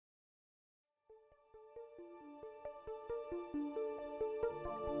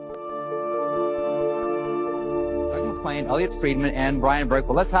McLean, Elliot Friedman, and Brian Burke.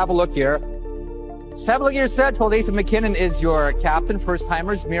 Well, let's have a look here. Let's have a look at your set. Nathan McKinnon is your captain.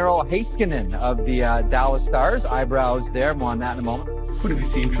 First-timers, Miro Heiskanen of the Dallas Stars. Eyebrows there. More on that in a moment. What have you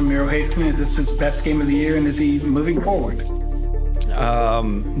seen from Miro Heiskanen? Is this his best game of the year, and is he moving forward?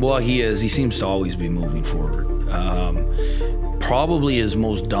 Well, he is. He seems to always be moving forward. Probably his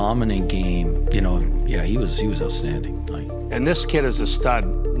most dominant game, you know, yeah, he was outstanding. And this kid is a stud.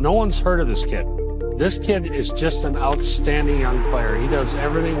 No one's heard of this kid. This kid is just an outstanding young player. He does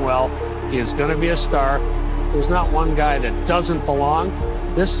everything well. He is going to be a star. There's not one guy that doesn't belong.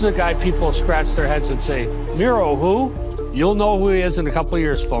 This is a guy people scratch their heads and say, Miro, who? You'll know who he is in a couple of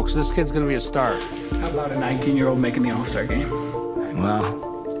years, folks. This kid's going to be a star. How about a 19-year-old making the All-Star game? Wow.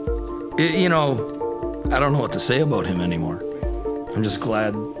 You know, I don't know what to say about him anymore. I'm just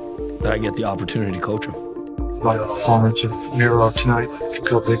glad that I get the opportunity to coach him. By the performance of Miro tonight, a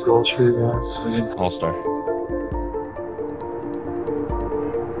couple big goals for you guys. All-Star.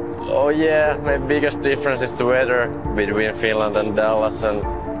 Oh yeah, my biggest difference is the weather between Finland and Dallas, and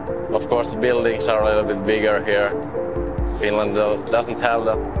of course the buildings are a little bit bigger here. Finland doesn't have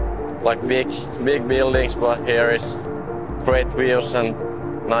the big buildings, but here is great views and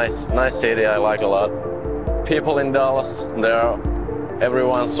nice city. I like a lot. People in Dallas,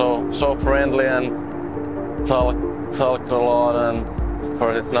 everyone's so friendly and talk a lot, and of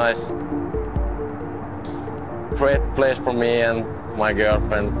course it's nice. Great place for me and my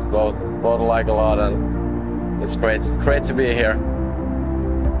girlfriend, both like a lot, and it's great to be here.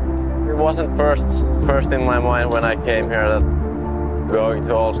 It wasn't first in my mind when I came here that going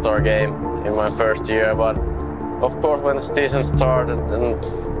to All-Star game in my first year, but of course when the season started and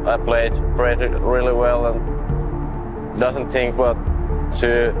I played really well, and doesn't think that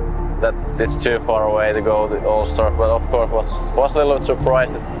it's too far away to go to All-Star, but of course was a little bit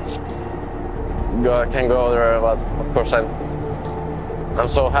surprised that I can go there, but of course I'm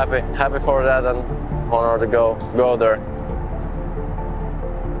so happy for that and honored to go there.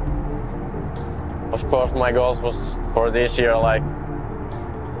 Of course, my goals was for this year, like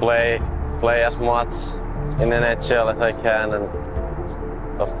play as much in NHL as I can, and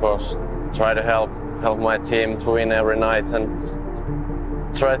of course try to help my team to win every night and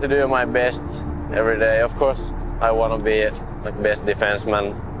try to do my best every day. Of course, I want to be like best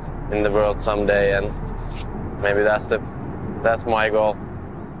defenseman in the world someday, and maybe that's my goal.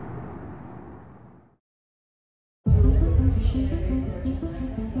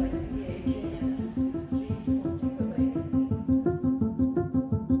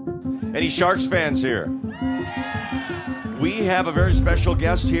 Any Sharks fans here? We have a very special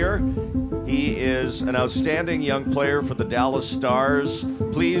guest here. He is an outstanding young player for the Dallas Stars.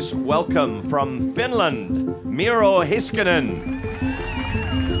 Please welcome from Finland, Miro Heiskanen.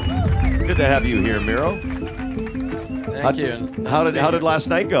 Good to have you here, Miro. Thank you. How did last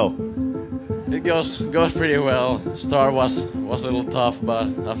night go? It goes pretty well. Start was a little tough, but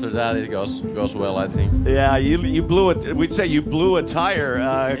after that it goes well, I think. Yeah, you blew it. We'd say you blew a tire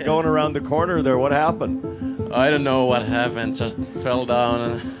going around the corner there. What happened? I don't know what happened. Just fell down,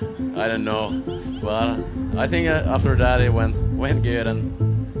 and I don't know. But I think after that it went good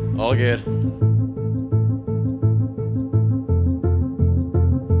and all good.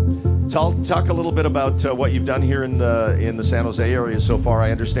 Talk a little bit about what you've done here in the San Jose area so far.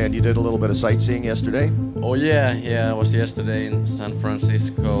 I understand you did a little bit of sightseeing yesterday. Oh yeah, I was yesterday in San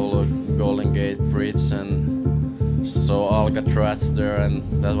Francisco, Golden Gate Bridge, and saw Alcatraz there, and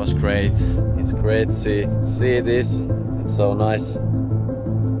that was great. It's great to see this. It's so nice,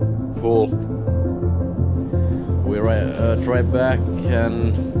 cool. We tried back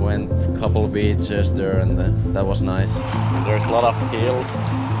and went a couple of beaches there, and that was nice. There's a lot of hills.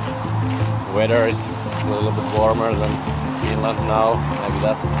 Weather is a little bit warmer than Finland now. Maybe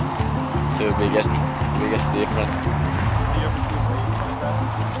that's the biggest difference.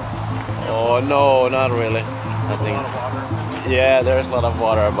 Oh no, not really. I think. Yeah, there's a lot of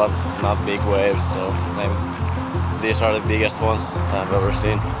water, but not big waves. So maybe these are the biggest ones I've ever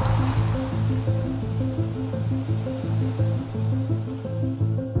seen.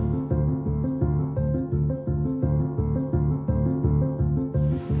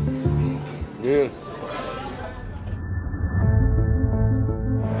 Good.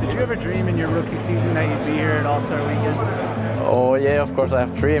 Did you ever dream in your rookie season that you'd be here at All-Star Weekend? Oh yeah, of course I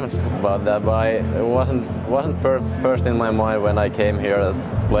have dreamed about that, but it wasn't first in my mind when I came here to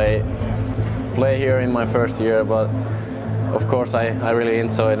play here in my first year. But of course I really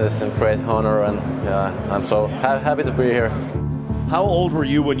enjoyed this and great honor, and yeah, I'm so happy to be here. How old were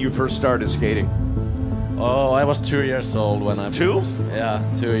you when you first started skating? Oh, I was 2 years old when I... 2? Yeah,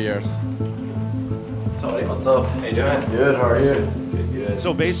 2 years. Tony, what's up? How you doing? Good, how are you? Good.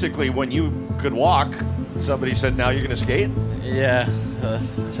 So basically, when you could walk, somebody said, now you're going to skate? Yeah,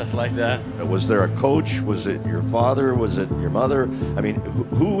 just like that. Was there a coach? Was it your father? Was it your mother? I mean,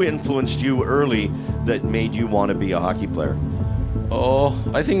 who influenced you early that made you want to be a hockey player? Oh,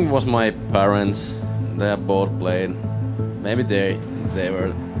 I think it was my parents. They have both played. Maybe they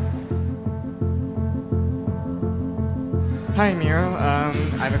were. Hi, Miro. I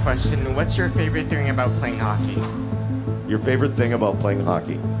have a question. What's your favorite thing about playing hockey? Your favorite thing about playing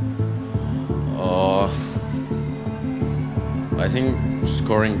hockey? I think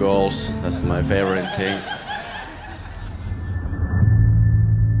scoring goals. That's my favorite thing.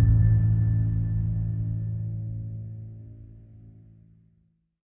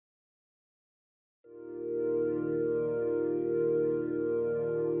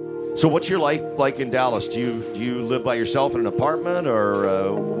 So what's your life like in Dallas? Do you live by yourself in an apartment,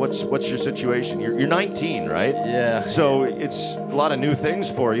 or what's your situation? You're 19, right? Yeah. So it's a lot of new things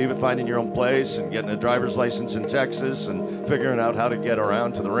for you, finding your own place and getting a driver's license in Texas and figuring out how to get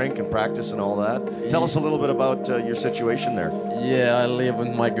around to the rink and practice and all that. Tell us a little bit about your situation there. Yeah, I live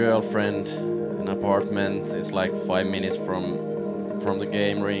with my girlfriend in an apartment. It's like 5 minutes from the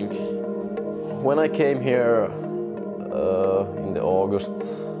game rink. When I came here in the August,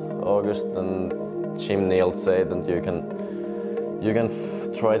 and Jim Neal said that you can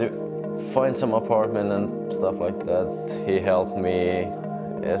try to find some apartment and stuff like that. He helped me,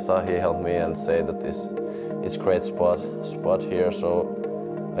 he helped me and said that it's great spot here.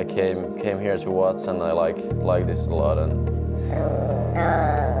 So I came here to watch and I like this a lot. And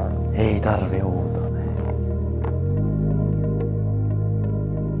ei tarvi huutaa.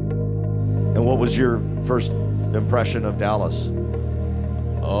 And what was your first impression of Dallas?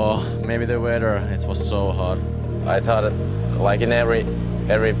 Oh, maybe the weather. It was so hot. I thought it, like in every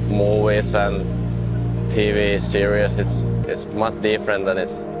movies and TV series, it's much different than it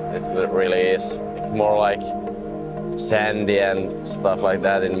really is. It's more like sandy and stuff like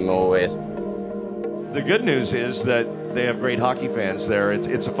that in movies. The good news is that they have great hockey fans there.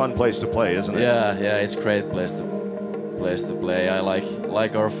 It's a fun place to play, isn't it? Yeah, it's a great place to play. I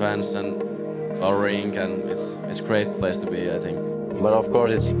like our fans and our rink, and it's a great place to be, I think. But of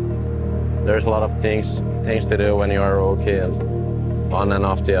course, there's a lot of things to do when you are a rookie and on and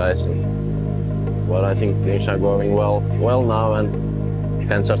off the ice. But I think things are going well now, and you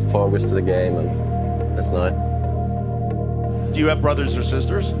can just focus to the game, and that's nice. Do you have brothers or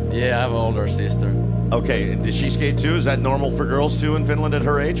sisters? Yeah, I have an older sister. Okay, and did she skate too? Is that normal for girls too in Finland at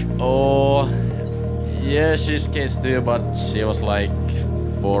her age? Oh, yeah, she skates too, but she was like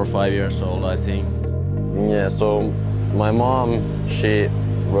 4 or 5 years old, I think. Yeah, so my mom, she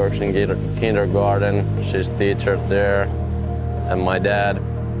works in kindergarten. She's teacher there. And my dad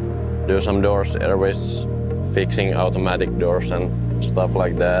do some doors, always fixing automatic doors and stuff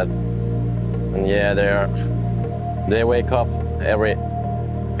like that. And yeah, they wake up every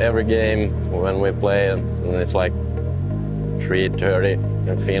game when we play, and it's like 3:30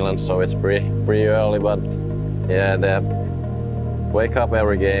 in Finland, so it's pretty early. But yeah, they wake up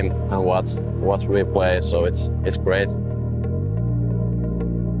every game and watch we play, so it's great.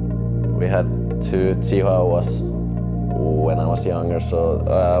 We had 2 chihuahuas when I was younger, so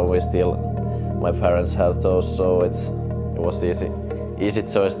my parents have those, so it was easy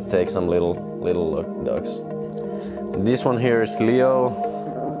choice to take some little dogs. This one here is Leo.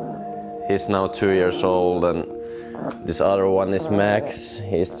 He's now 2 years old, and this other one is Max.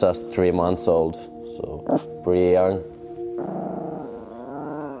 He's just 3 months old, so pretty young.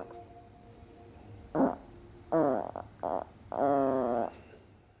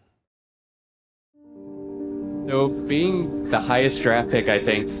 So being the highest draft pick, I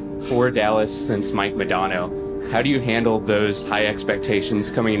think, for Dallas since Mike Modano, how do you handle those high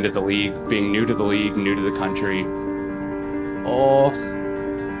expectations coming into the league, being new to the league, new to the country? Oh,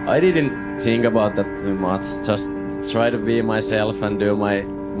 I didn't think about that too much. Just try to be myself and do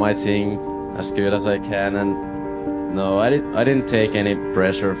my thing as good as I can. And no, I didn't take any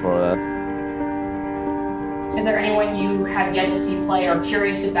pressure for that. Is there anyone you have yet to see play or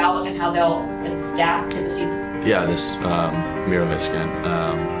curious about and how they'll adapt to the season? Yeah, this Miro.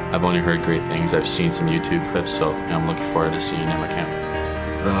 I've only heard great things. I've seen some YouTube clips, so I'm looking forward to seeing him at camp.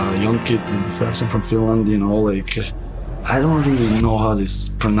 Young kid, defenseman from Finland, I don't really know how to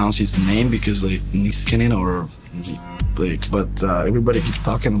pronounce his name because Niskanen or but everybody keeps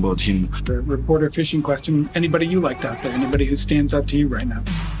talking about him. The reporter fishing question, anybody you liked out there? Anybody who stands out to you right now?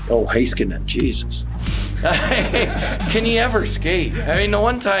 Oh, Heiskanen, Jesus. Can he ever skate? I mean, the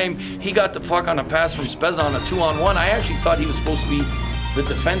one time he got the puck on a pass from Spezza on a 2-on-1, I actually thought he was supposed to be the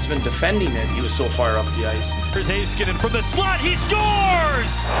defenseman defending it, he was so far up the ice. Here's Heiskanen from the slot, he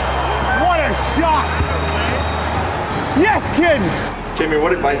scores! What a shot! Yes, kid! Jamie,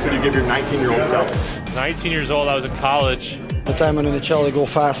 what advice would you give your 19-year-old self? 19 years old, I was in college. The time in the NHL, they go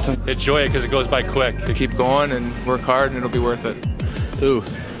fast. And enjoy it because it goes by quick. Keep going and work hard and it'll be worth it. Ooh,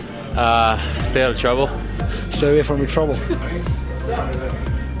 stay out of trouble. Stay away from your trouble.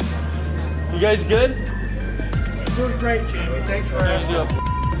 You guys good? Doing great, Jamie. Thanks for asking.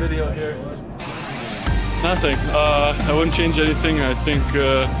 Video here. Nothing. I wouldn't change anything. I think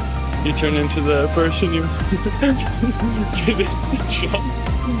you turned into the person you gave us a job.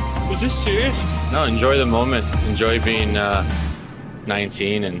 Is this serious? No, enjoy the moment. Enjoy being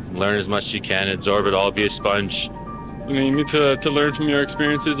 19 and learn as much as you can. Absorb it all. Be a sponge. You know, you need to learn from your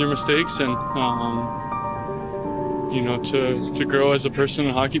experiences, your mistakes, and you know, to grow as a person,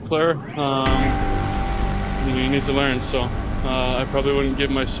 a hockey player. You know, you need to learn. So I probably wouldn't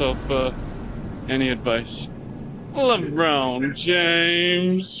give myself any advice. LeBron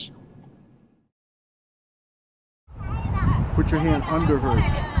James. Put your hand under hers.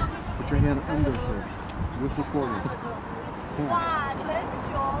 Put your hand under hers. With the quarter.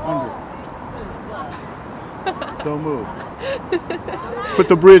 Under. Don't move. Put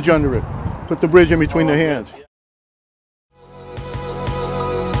the bridge under it. Put the bridge in between the hands.